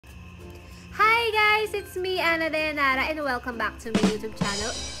Hi guys! It's me, Ana Dayanara, and welcome back to my YouTube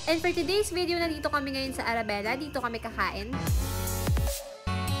channel. And for today's video, nandito kami ngayon sa Arabela. Dito kami kakain.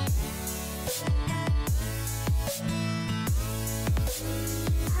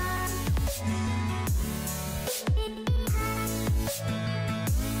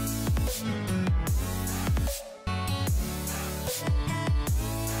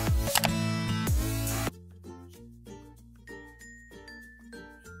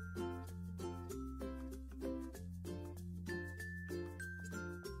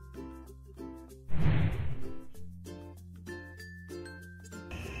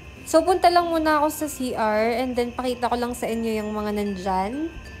 So, punta lang muna ako sa CR and then pakita ko lang sa inyo yung mga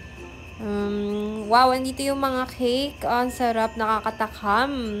nandyan. Wow, andito yung mga cake. Ang sarap,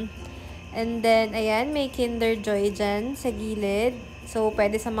 nakakatakam. And then, ayan, may Kinder Joy dyan sa gilid. So,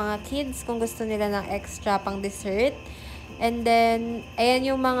 pwede sa mga kids kung gusto nila ng extra pang dessert. And then,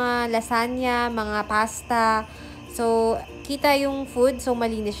 ayan yung mga lasagna, mga pasta. So, kita yung food, so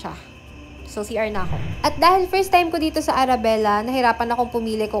malinis siya. So, CR na ako. At dahil first time ko dito sa Arabela, nahirapan akong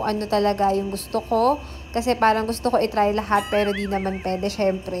pumili kung ano talaga yung gusto ko. Kasi parang gusto ko i-try lahat, pero di naman pwede,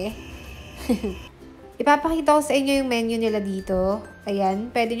 syempre. Ipapakita ko sa inyo yung menu nila dito. Ayan.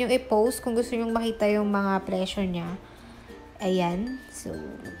 Pwede nyo i-post kung gusto nyo makita yung mga presyo niya. Ayan. So,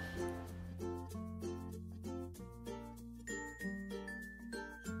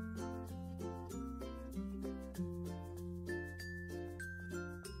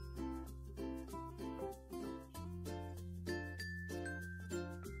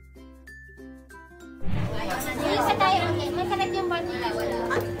 Isa tayo, okay. Masarap yung vanilla.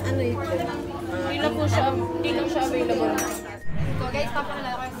 Ano ito? Hindi lang po siya, hindi lang siya available. So guys,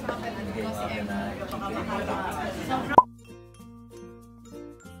 papakilala ko sa mga kapatid ko si Emma.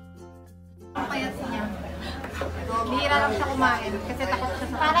 Ang payat niya. Bihira lang siya kumain kasi takot siya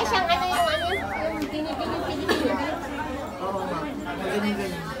sa Para siyang yung binibili. Oo nga.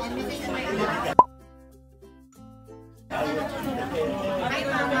 Ganyan-ganyan. Hi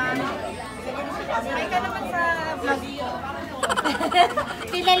mama. Hi ka naman sa vlog ko.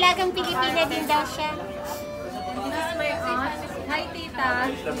 Pilalagang Pilipina din daw siya. This is my aunt. Hi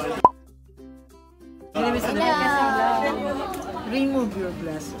tita. Remove your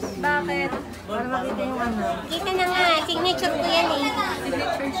glasses. Bakit? Para makita yung ano. Kita na nga, signature ko yan eh.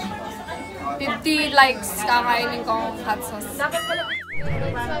 50 likes kakainin ko hot sauce. Dapat pala.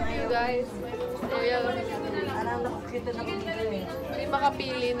 What's up you guys? Ayan. Hindi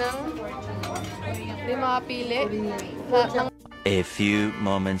makapili ng... Hindi makapili. A few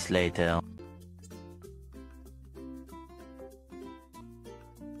moments later.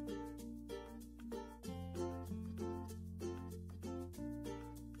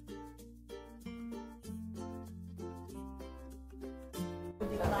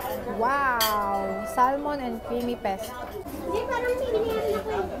 wow! Salmon and creamy pesto. Hindi, parang pininihan ako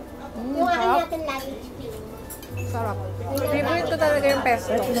eh. Yung akin natin lagi. Sarap. Favorite ko talaga yung pesto.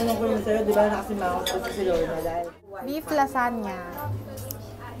 Pero tinanong ko yun sa'yo, di ba nakasimangot ko si Lorna dahil Beef lasagna.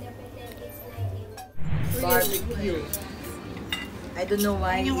 barbecue. I don't know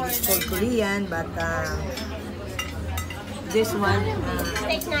why it is called Korean, but this one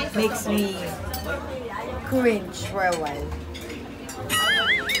makes me cringe for a while.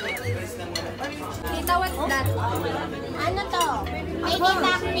 Tita, what's that? Ano to? Baby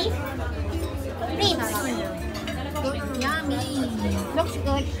back ribs? Ribs. Yummy! Looks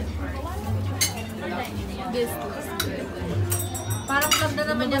good. This looks good. Parang vlog na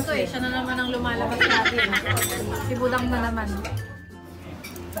naman niya to eh. Siya na naman ang lumalabas natin. Si Budang na naman.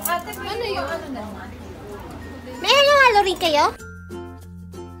 Ate, ano yung ano na? May halo-halo rin kayo?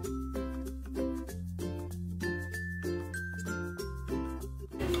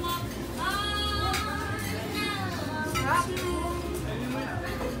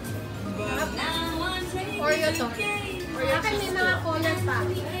 Oreo to. Akin may mga color pa.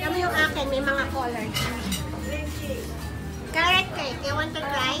 Kami yung akin, may mga color. Carrot cake, you want to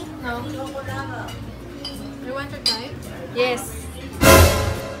try? No. You want to try? Yes.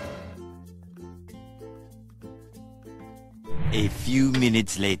 A few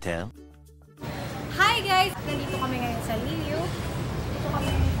minutes later. Hi guys! Nandito kami ngayon sa Liliw. Dito kami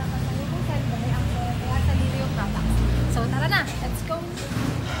ngayon sa Liliw. Sa Liliw products. So tara na, let's go!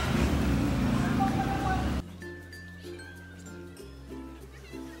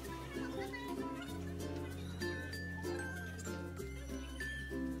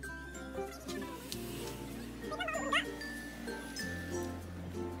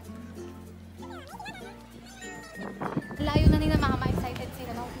 Layo na nila mama, excited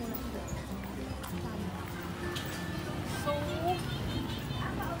sila na una.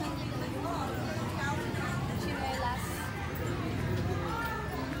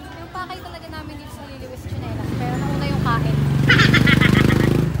 kain.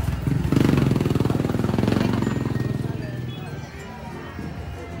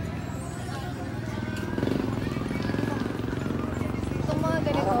 Itong mga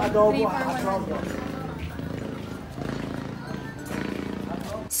ganito, 3 for 100.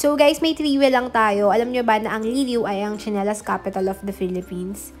 So guys, may triway lang tayo. Alam nyo ba na ang Liliw ay ang Tsinelas capital of the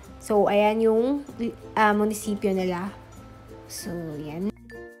Philippines? So, ayan yung munisipyo nila. So, yan.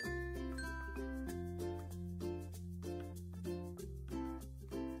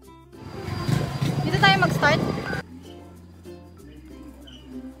 Dito tayo mag-start.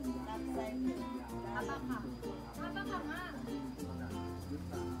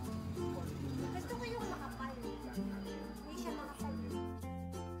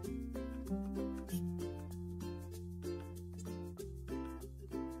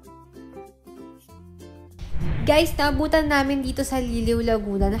 Guys, naabutan namin dito sa Liliw,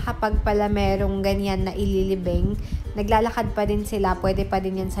 Laguna na kapag pala merong ganyan na ililibing, naglalakad pa din sila, pwede pa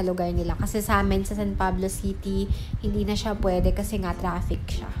din yan sa lugar nila. Kasi sa amin, sa San Pablo City, hindi na siya pwede kasi nga traffic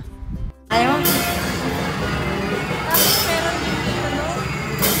siya. Ayaw? Tapos meron din dito, no?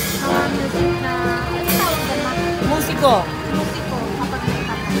 Mga music na, ano tawag ka na? Musiko. Musiko, kapag may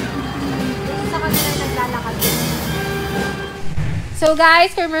kapag. Dito sa kanila naglalakad. So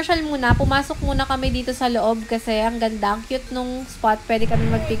guys, commercial muna. Pumasok muna kami dito sa loob kasi ang ganda, ang cute nung spot. Pwede kami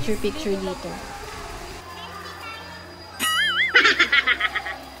mag-picture-picture dito.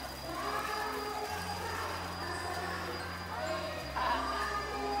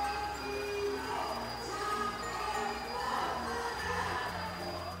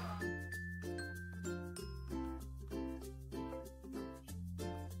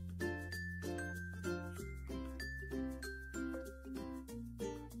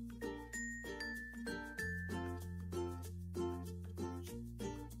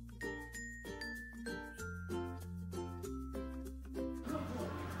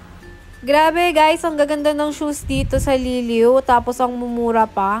 Grabe guys, ang gaganda ng shoes dito sa Liliw. Tapos ang mumura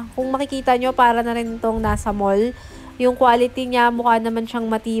pa. Kung makikita nyo, para na rin itong nasa mall. Yung quality niya, mukha naman siyang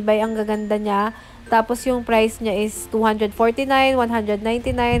matibay. Ang gaganda niya. Tapos yung price niya is $249,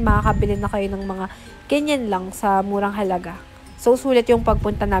 $199. Makakabili na kayo ng mga ganyan lang sa murang halaga. So, sulit yung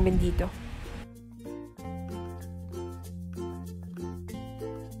pagpunta namin dito.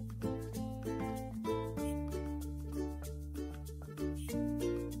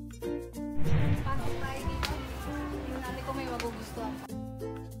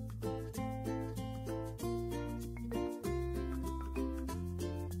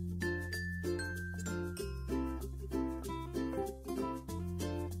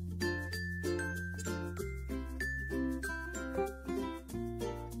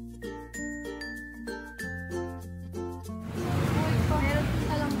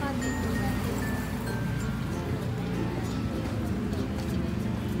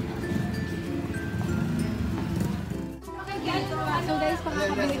 So guys,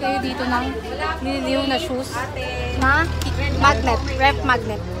 makakabili kayo dito ng Liliw na shoes na magnet, ref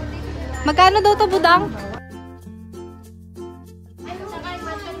magnet. Magkano daw to, budang?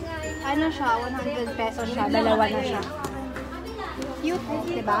 Ano siya? 100 pesos siya. Dalawa na siya. Cute,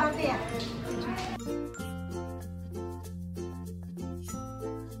 diba?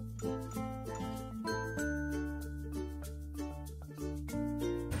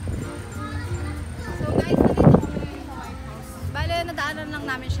 Nadaanan lang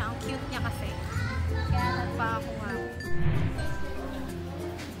namin siya. Ang cute niya kasi. Kaya nagpa-kuha.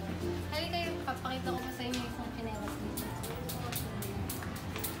 Halika kayo, papakita ko pa sa inyo isang tsinelas dito.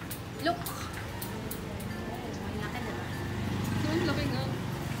 Look! Ang laki na. Ang laki nga.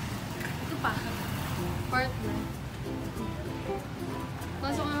 Ito pa. Partner.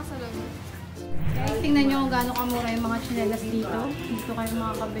 Pasok nga sa loob. Guys, tingnan nyo kung gaano kamura yung mga tsinelas dito. Dito kayo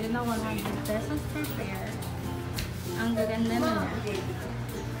makakabili na 100 pesos per pair. Ang gaganda na niya.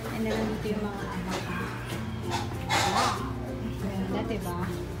 And then, dito yung mga ganda, diba?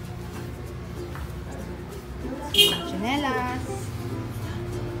 Tsinelas.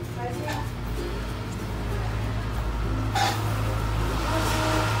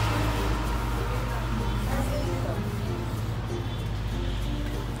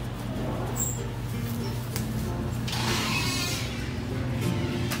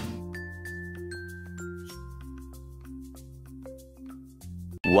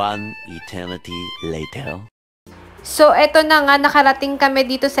 One eternity later. So, eto na nga, nakarating kami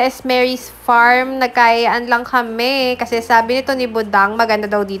dito sa Esmeris farm. Nagkayaan lang kami kasi sabi nito ni Budang, maganda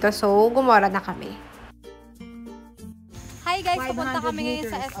daw dito. So, gumora na kami. Hi guys, pupunta kami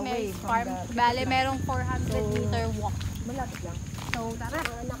ngayon sa Esmeris farm. Bale, merong 400 meter walk. Malapit lang. So, tara.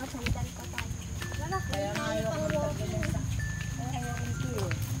 Nakasandal pa tayo. Kaya nga ayaw ko magtagal sa... Kaya ayaw ko ito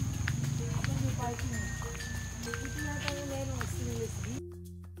eh. Ako yung parking. Ito yata yung merong Tsinelas dito.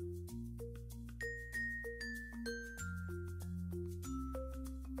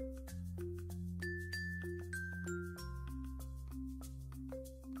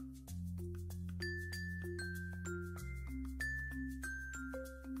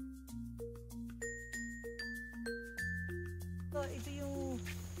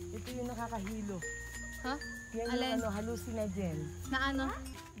 Ito yung nakakahilo. Ha? Yan yung Alin? hallucinogen. Na ano?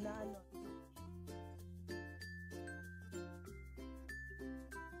 Na ano.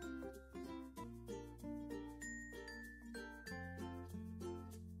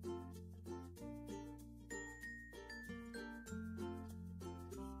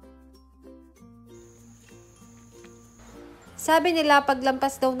 Sabi nila,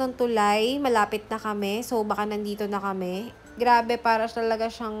 paglampas daw ng tulay, malapit na kami. So, baka nandito na kami. Grabe, para talaga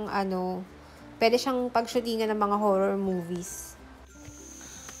siyang, pwede siyang pag-shootingan ng mga horror movies.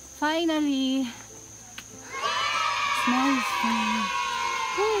 Finally! Smells fun.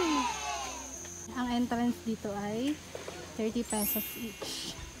 Ang entrance dito ay 30 pesos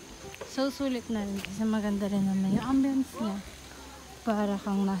each. So, sulit na rin kasi maganda rin naman yung ambience niya. Para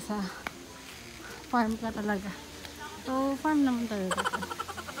kang nasa farm ka talaga. So, farm naman talaga ito.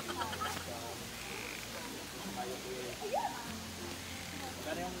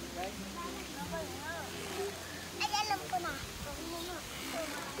 Ay, alam ko na.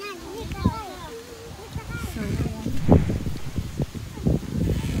 Yan, dito. So, ayan.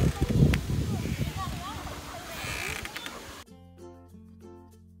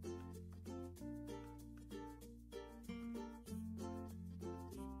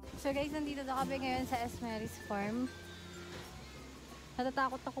 So guys, nandito na kami ngayon sa Esmeris farm.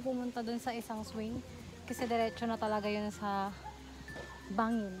 Natatakot ako pumunta dun sa isang swing kasi diretso na talaga yun sa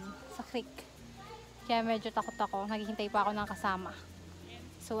bangin, sa creek. Kaya medyo takot ako. Naghihintay pa ako ng kasama.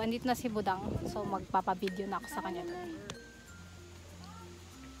 So, andito na si Budang. So, magpapabideo na ako sa kanya dun.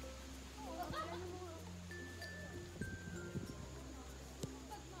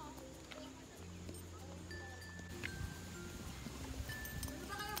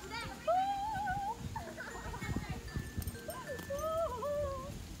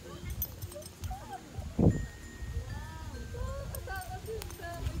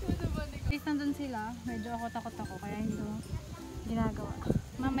 Please, nandun sila. Medyo ako takot ako kaya hindi ko ginagawa.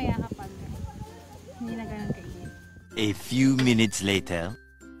 Mamaya kapag hindi na ganun kainit. A few minutes later.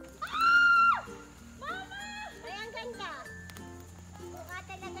 Ay, ang ganda. Mukha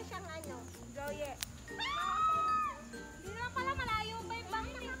talaga siyang Joye. Hindi na pala malayo pa yung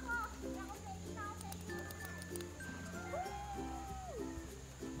bangin eh.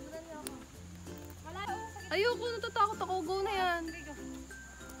 Ayoko, natatakot ako. Go na yan.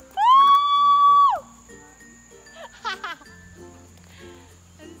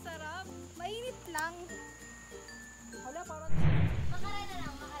 Ang sarap. Mainit lang. Wala, parang... Makarana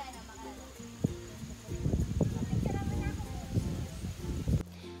lang.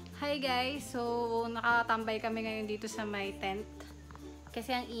 Hi guys! So, nakatambay kami ngayon dito sa my tent.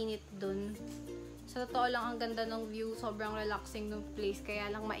 Kasi ang init dun. Sa totoo lang, ang ganda ng view. Sobrang relaxing ng place.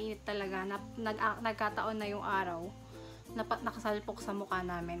 Kaya lang mainit talaga. Nagkataon na yung araw. Nakasalpok sa mukha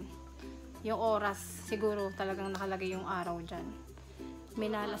namin. Yung oras, siguro talagang nakalagay yung araw dyan.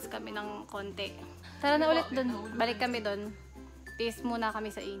 Minalas kami ng konti. Tara na ulit dun. Balik kami dun. Taste muna kami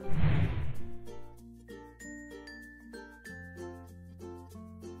sa inyo.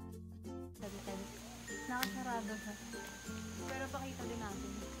 Nakasarado siya. Pero pakita din natin.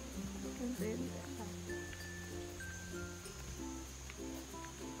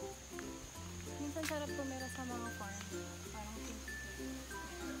 Minsan sarap tumira sa mga farm. Parang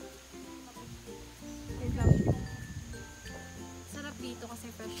wait lang. Sarap dito kasi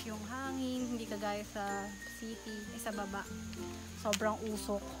fresh yung hangin, hindi kagaya sa city, sa baba. Sobrang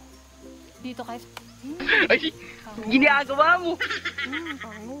usok. Dito kahit... Ay, ginagawa mo!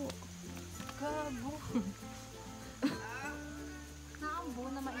 Pango. Gago. Naambo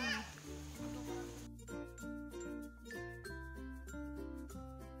na mainit.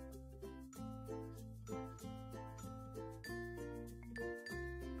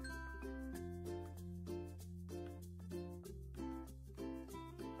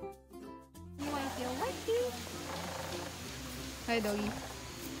 Hi, doggy.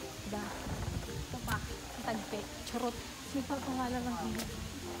 Da. Ito pa. Tagpe. Churot. Sino pangalan ng hilo?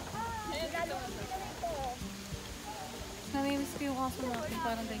 Namimiss ko yung kaso natin.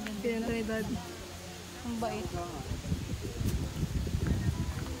 Parang ganyan. Pinantay daddy. Ang bait.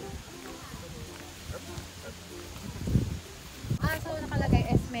 So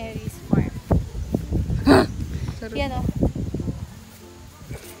nakalagay Esmeris farm. Yan o.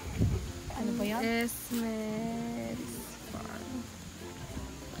 Ano ba yan? Esmeris.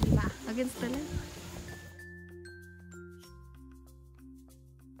 Diba? Against the light.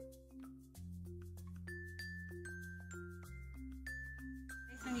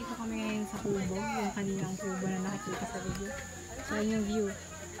 Guys, nandito kami ngayon sa kubo. Yung kanilang kubo na nakikita sa video. So, yun yung view.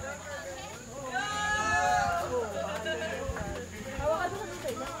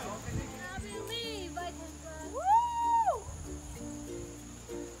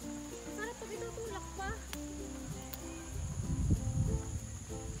 Sarap pag itutulak pa.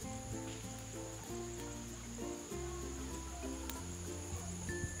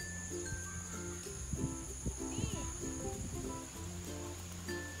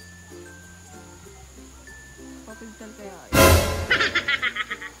 Papigtal kaya.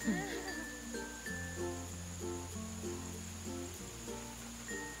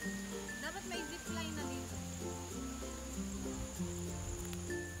 Dapat may zip line na dito.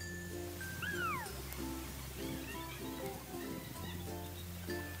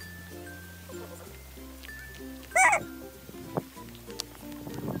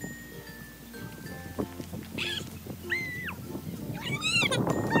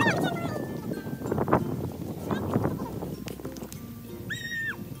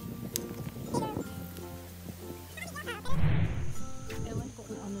 Ewan ko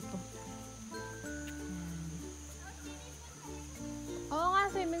kung ano to. Oo nga,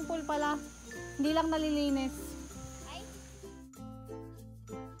 swimming pool pala. Hindi lang nalilinis.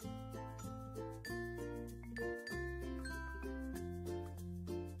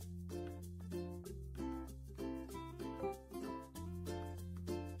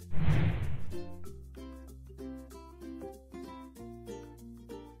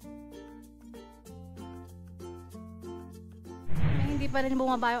 Hindi pa rin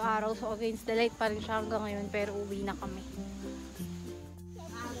bumaba yung araw, so against the light pa rin siya hanggang ngayon, pero uwi na kami.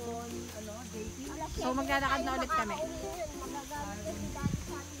 So maglalakad na ulit kami.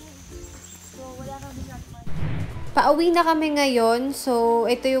 Pauwi na kami ngayon. So,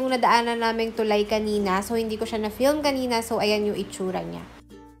 ito yung nadaanan naming tulay kanina. So, hindi ko siya na-film kanina. So, ayan yung itsura niya.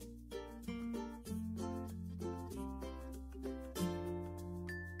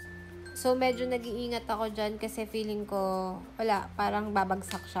 So, medyo nag-iingat ako dyan kasi feeling ko, wala, parang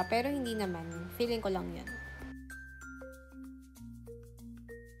babagsak siya. Pero hindi naman. Feeling ko lang yun.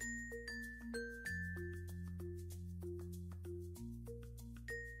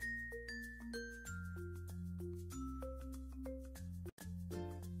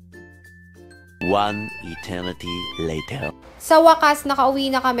 One eternity later. Sa wakas, nakauwi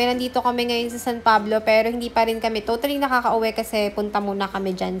na kami. Nandito kami ngayon sa San Pablo, pero hindi pa rin kami totally nakakauwi kasi punta muna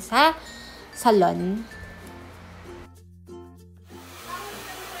kami dyan sa salon.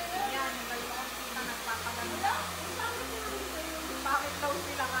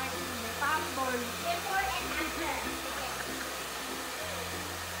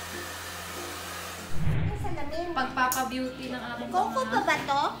 Pagpapa-beauty ng aking Coco pa ba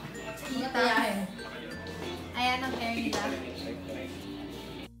to? kita. Ayan ang hair nila.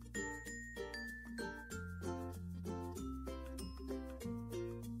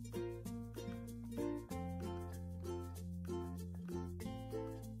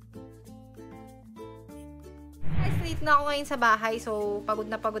 Late na ako ngayon sa bahay, so pagod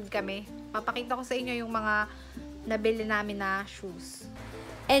na pagod kami. Papakita ko sa inyo yung mga nabili namin na shoes.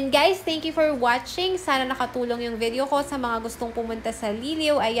 And guys, thank you for watching. Sana nakatulong yung video ko sa mga gustong pumunta sa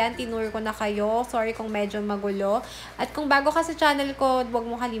Liliw. Ayan, tinur ko na kayo. Sorry kung medyo magulo. At kung bago ka sa channel ko, huwag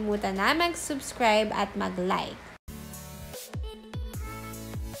mo kalimutan na mag-subscribe at mag-like.